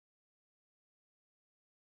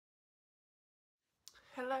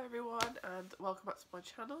Hello everyone and welcome back to my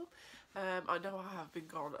channel. I know I have been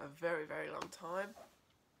gone a very long time,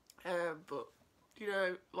 but you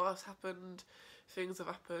know, life's happened, things have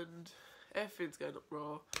happened, everything's going up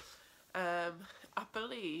raw. I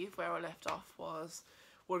believe where I left off was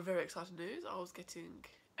one very exciting news. I was getting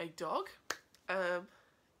a dog.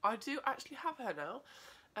 I do actually have her now.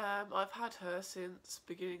 I've had her since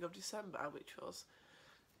beginning of December, which was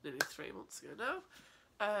nearly 3 months ago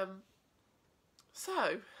now.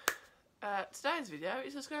 So, today's video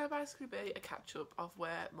is just going to basically be a catch-up of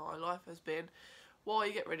where my life has been, why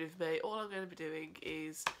you get rid of me. All I'm going to be doing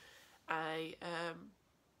is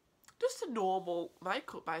just a normal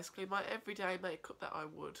makeup, basically, my everyday makeup that I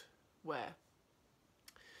would wear.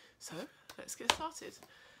 So, let's get started.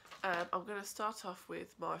 I'm going to start off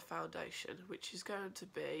with my foundation, which is going to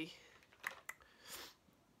be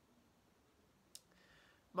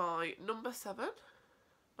my number 7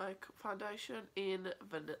 makeup foundation in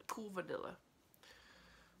Cool Vanilla.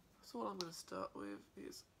 So what I'm going to start with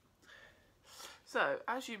is, so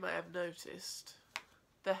as you may have noticed,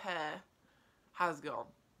 the hair has gone.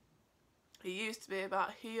 It used to be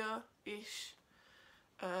about here-ish,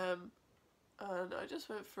 and I just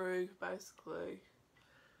went through basically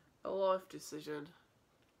a life decision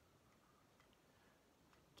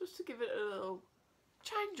just to give it a little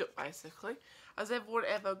change up, basically. Has everyone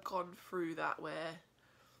ever gone through that where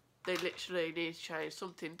they literally need to change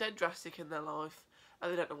something dead drastic in their life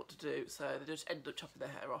and they don't know what to do, so they just end up chopping their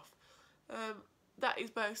hair off? That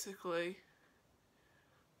is basically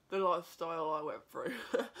the lifestyle I went through.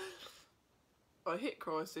 I hit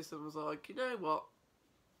crisis and was like, you know what,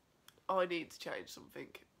 I need to change something.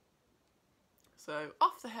 So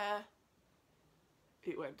off the hair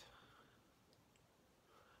it went.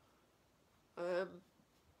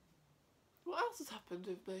 What else has happened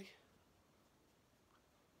with me?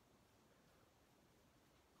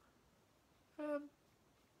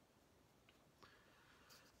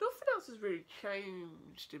 Nothing else has really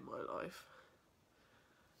changed in my life.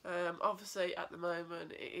 Obviously at the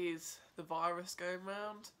moment it is the virus going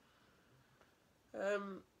round,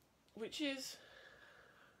 which is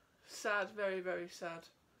sad, very sad,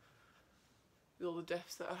 with all the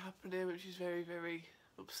deaths that are happening, which is very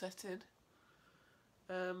upsetting.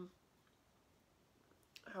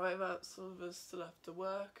 However, some of us still have to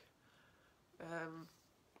work, and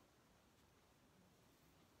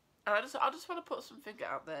I just want to put something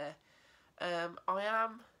out there. I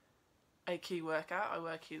am a key worker. I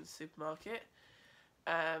work in the supermarket.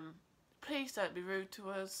 Please don't be rude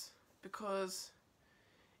to us, because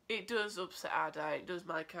it does upset our day. It does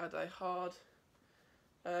make our day hard.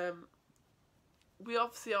 We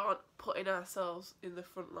obviously aren't putting ourselves in the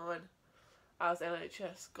front line as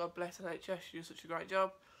NHS. God bless NHS, you do such a great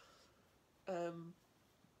job.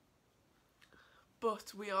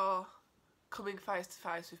 But we are coming face to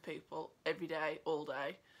face with people every day, all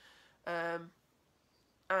day.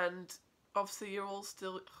 And obviously you're all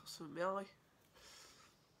still,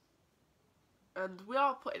 and we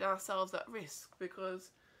are putting ourselves at risk,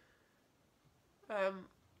 because the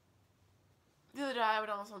other day when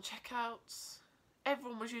I was on checkouts,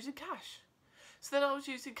 everyone was using cash. So then I was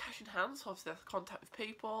using cash in hand, so obviously that's contact with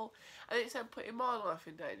people, and it's then putting my life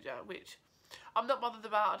in danger, which I'm not bothered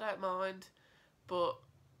about, I don't mind, but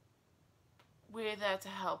we're there to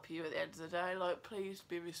help you at the end of the day. Like, please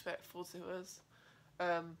be respectful to us.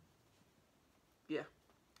 Yeah.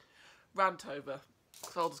 Rant over,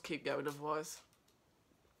 because I'll just keep going otherwise.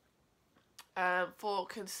 For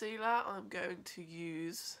concealer, I'm going to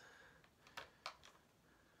use,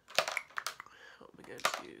 what am I going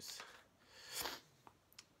to use?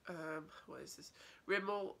 What is this?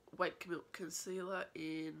 Rimmel Wake Milk Concealer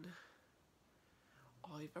in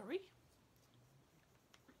Ivory.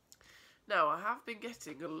 Now, I have been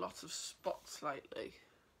getting a lot of spots lately,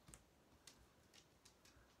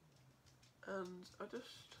 and I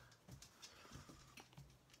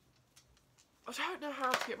don't know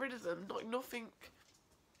how to get rid of them. Like, nothing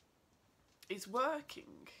is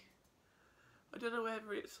working. I don't know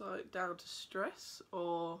whether it's like down to stress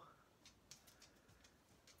or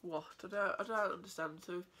what. I don't understand.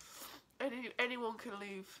 So anyone can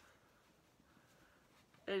leave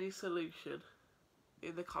any solution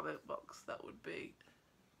in the comment box. That would be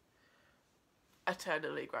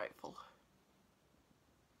eternally grateful.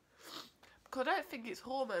 Because I don't think it's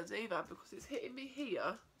hormones either, because it's hitting me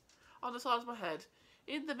here on the side of my head,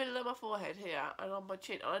 in the middle of my forehead here, and on my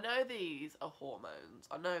chin. And I know these are hormones,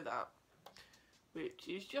 I know that, which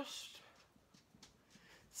is just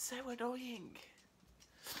so annoying.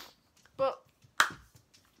 But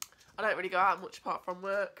I don't really go out much apart from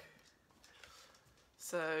work,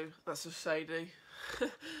 So that's just shady.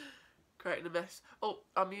 Creating a mess. Oh,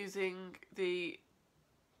 I'm using the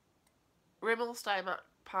Rimmel Stay Matte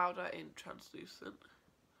powder in translucent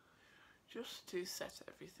just to set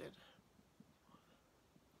everything.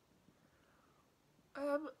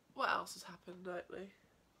 What else has happened lately?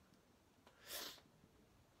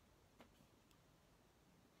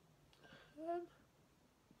 I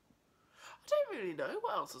don't really know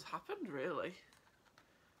what else has happened, really.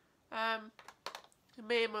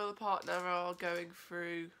 Me and my other partner are going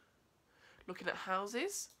through looking at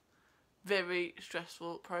houses. Very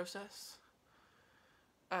stressful process.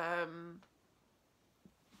 I'm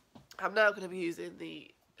now going to be using the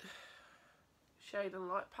Shade and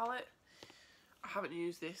Light palette. I haven't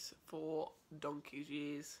used this for donkey's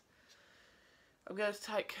years. I'm going to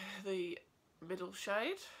take the middle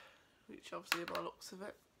shade, which obviously by the looks of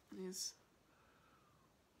it is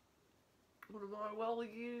one of my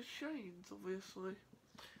well-used shades, obviously.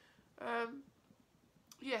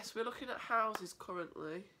 Yes, we're looking at houses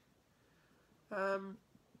currently.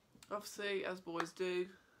 Obviously, as boys do,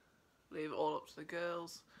 leave it all up to the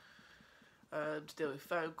girls to deal with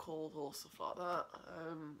phone calls or stuff like that.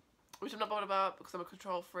 Which I'm not bothered about because I'm a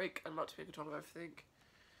control freak and like to be in control of everything.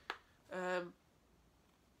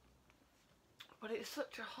 But it's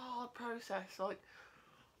such a hard process. Like,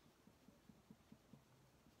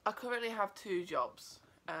 I currently have 2 jobs,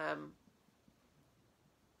 and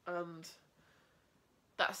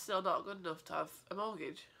that's still not good enough to have a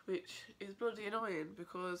mortgage, which is bloody annoying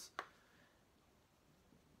because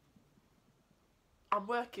I'm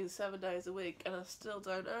working 7 days a week and I still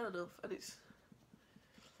don't earn enough, and it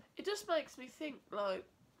just makes me think, like,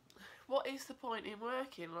 what is the point in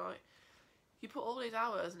working? Like, you put all these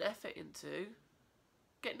hours and effort into,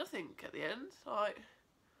 get nothing at the end. Like,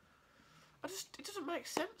 it doesn't make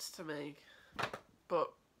sense to me.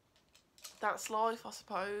 But that's life, I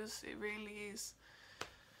suppose. It really is.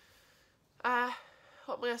 What am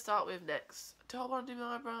I going to start with next? Do I want to do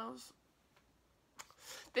my eyebrows?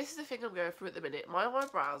 This is the thing I'm going through at the minute. My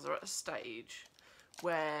eyebrows are at a stage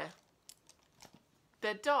where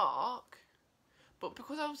they're dark, but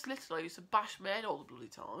because I was little, I used to bash my head all the bloody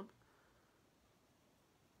time.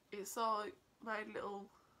 It's like made little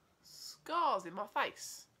scars in my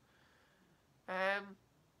face. So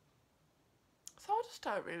I just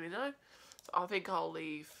don't really know. So I think I'll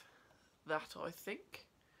leave that, I think.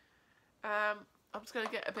 I'm just going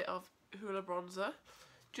to get a bit of Hoola bronzer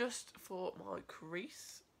just for my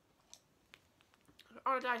crease.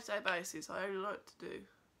 On a day-to-day basis, I only like to do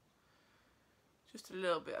just a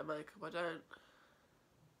little bit of makeup. I don't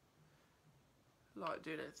like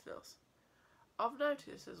doing anything else. I've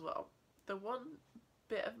noticed as well, the one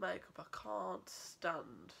bit of makeup I can't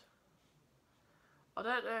stand, I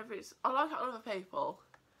don't know if it's, I like it on other people,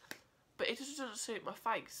 but it just doesn't suit my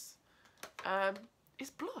face. It's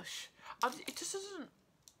blush. It just doesn't,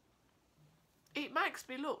 it makes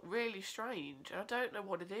me look really strange, and I don't know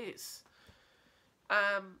what it is.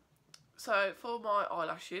 So for my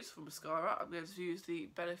eyelashes, for mascara, I'm going to use the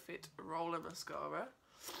Benefit Roller Mascara.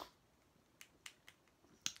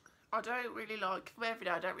 I don't really like, for every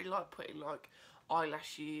day, I don't really like putting like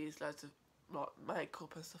eyelashes, loads of like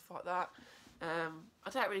makeup and stuff like that. I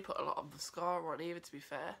don't really put a lot of mascara on either, to be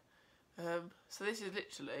fair. So this is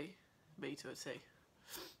literally me to a T.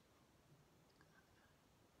 So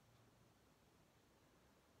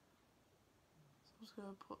I'm just going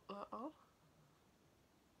to put that on.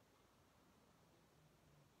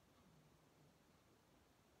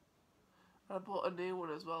 I bought a new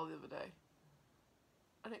one as well the other day.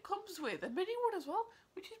 And it comes with a mini one as well,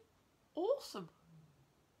 which is awesome.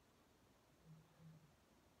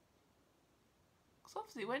 Because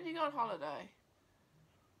obviously when you go on holiday,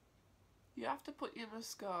 you have to put your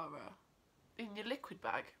mascara in your liquid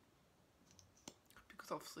bag.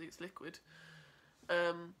 Because obviously it's liquid.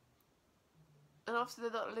 And obviously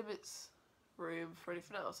that limits room for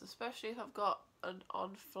anything else. Especially if I've got an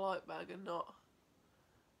on-flight bag and not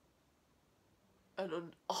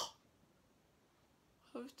an oh,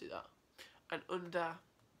 I always do that. An under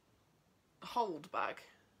hold bag.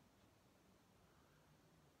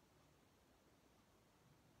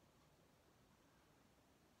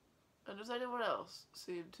 And does anyone else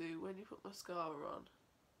seem to, when you put mascara on,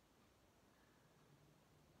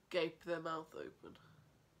 gape their mouth open?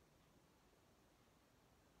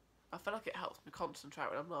 I feel like it helps me concentrate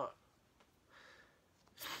when I'm not.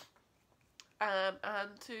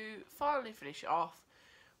 And to finally finish it off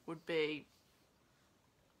would be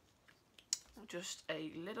just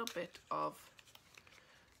a little bit of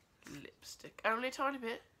lipstick, only a tiny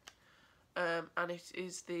bit, and it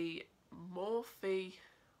is the Morphe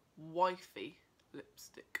Wifey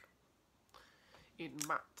lipstick in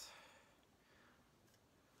matte.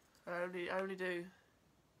 I only do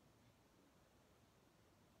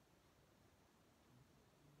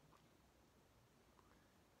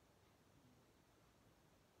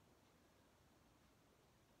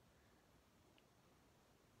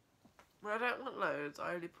when I don't want loads,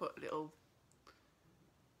 I only put little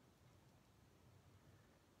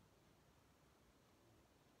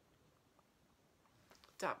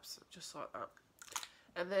dabs, just like that.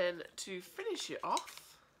 And then to finish it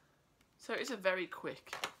off, so it's a very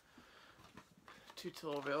quick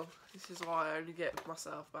tutorial. This is why I only get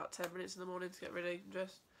myself about 10 minutes in the morning to get ready and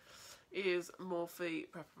dressed. Is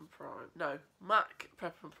Morphe Prep and Prime. No, MAC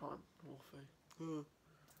Prep and Prime. Morphe.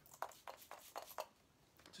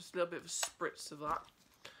 Just a little bit of a spritz of that.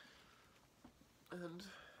 And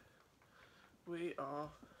we are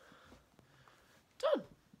done.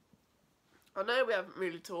 I know we haven't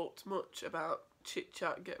really talked much about chit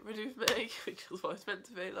chat and get ready with me, which is what it's meant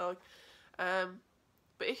to be like.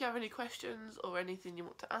 But if you have any questions or anything you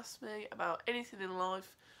want to ask me about anything in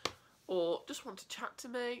life, or just want to chat to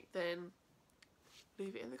me, then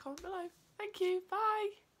leave it in the comment below. Thank you. Bye.